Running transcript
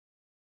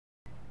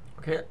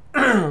Okay,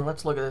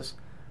 let's look at this.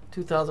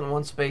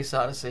 2001 Space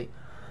Odyssey.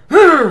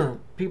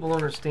 People don't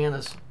understand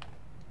this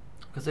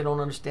because they don't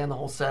understand the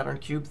whole Saturn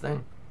cube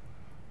thing.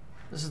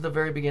 This is the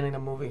very beginning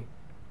of the movie.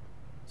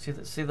 See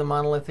the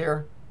monolith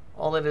here?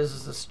 All it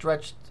is a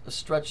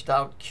stretched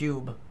out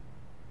cube.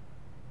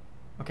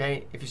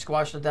 Okay, if you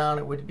squashed it down,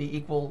 it would be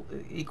equal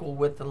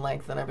width and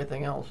length and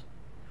everything else.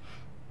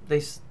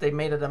 They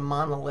made it a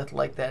monolith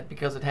like that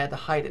because it had to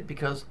hide it,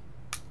 because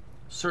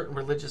certain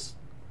religious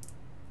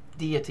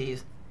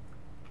deities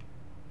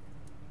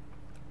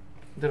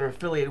that are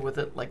affiliated with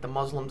it, like the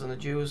Muslims and the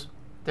Jews,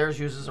 theirs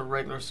uses a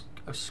regular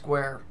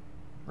square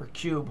or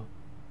cube,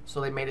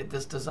 so they made it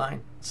this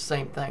design.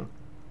 Same thing.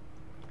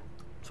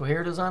 So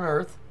here it is on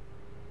Earth.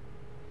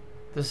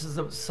 This is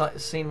the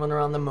scene when they're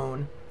on the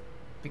moon,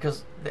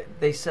 because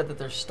they said that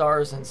there's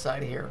stars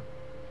inside here.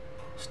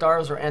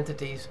 Stars are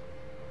entities.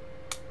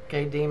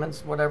 Okay,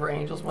 demons, whatever,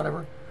 angels,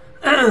 whatever.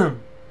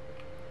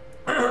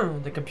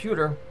 The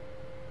computer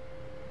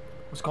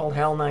was called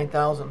HAL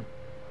 9000.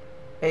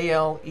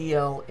 AL,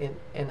 EL,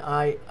 and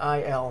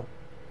IL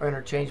are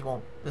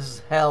interchangeable. This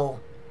is HAL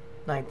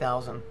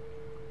 9000.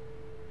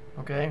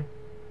 Okay?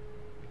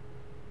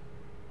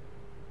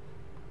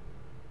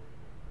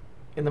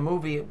 In the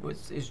movie,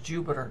 is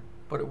Jupiter,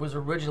 but it was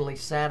originally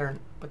Saturn,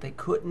 but they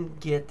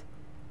couldn't get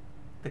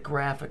the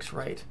graphics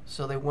right,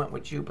 so they went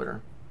with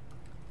Jupiter.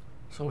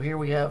 So here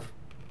we have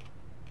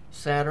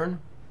Saturn,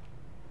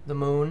 the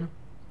moon,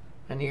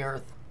 and the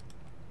Earth.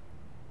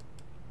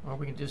 Or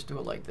we can just do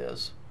it like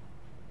this.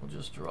 We'll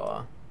just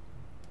draw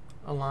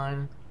a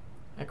line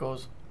that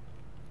goes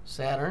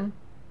Saturn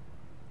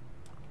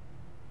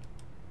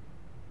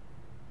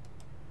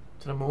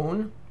to the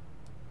moon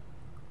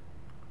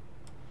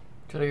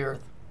to the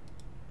Earth.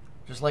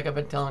 Just like I've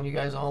been telling you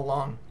guys all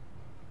along.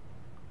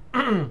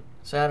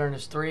 Saturn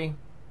is 3.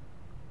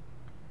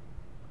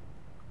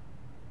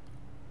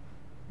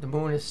 The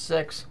moon is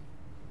 6.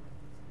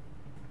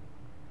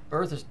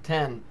 Earth is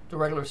 10. The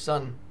regular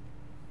sun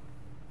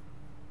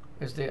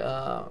is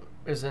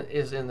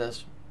in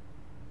this,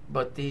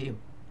 but the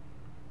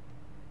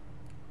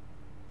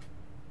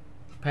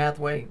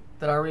pathway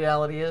that our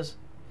reality is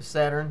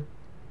Saturn,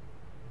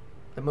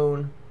 the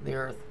moon, the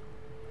Earth.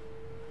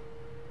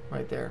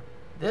 Right there.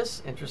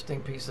 This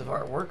interesting piece of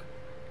artwork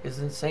is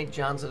in St.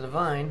 John's the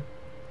Divine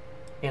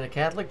in a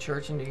Catholic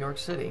church in New York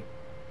City.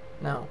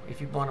 Now, if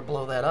you want to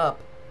blow that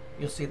up,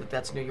 you'll see that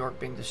that's New York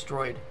being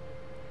destroyed.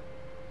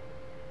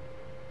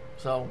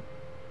 So,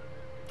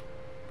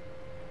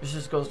 this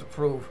just goes to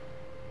prove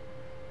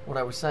what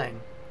I was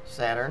saying.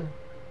 Saturn,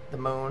 the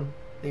moon,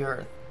 the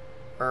Earth.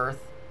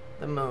 Earth,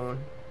 the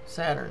moon,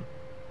 Saturn.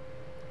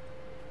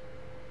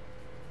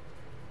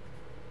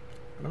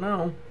 I don't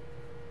know.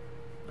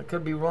 I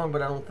could be wrong,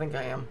 but I don't think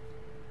I am.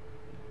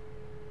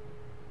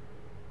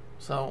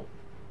 So,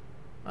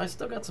 I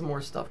still got some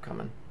more stuff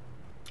coming.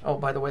 Oh,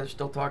 by the way, they're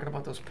still talking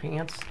about those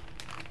pants.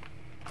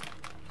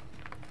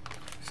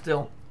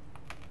 Still,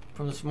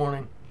 from this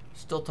morning,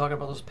 still talking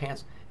about those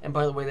pants. And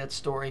by the way, that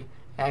story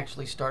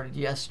actually started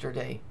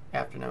yesterday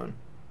afternoon.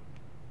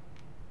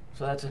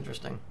 So that's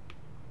interesting.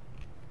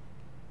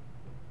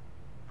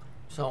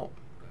 So,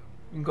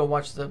 you can go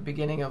watch the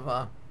beginning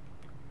of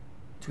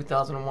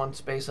 2001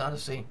 Space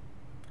Odyssey.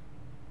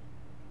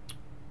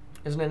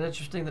 Isn't it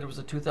interesting that it was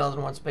a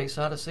 2001 Space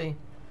Odyssey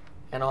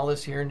and all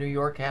this here in New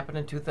York happened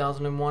in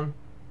 2001?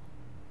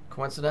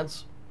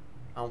 Coincidence?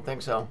 I don't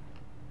think so.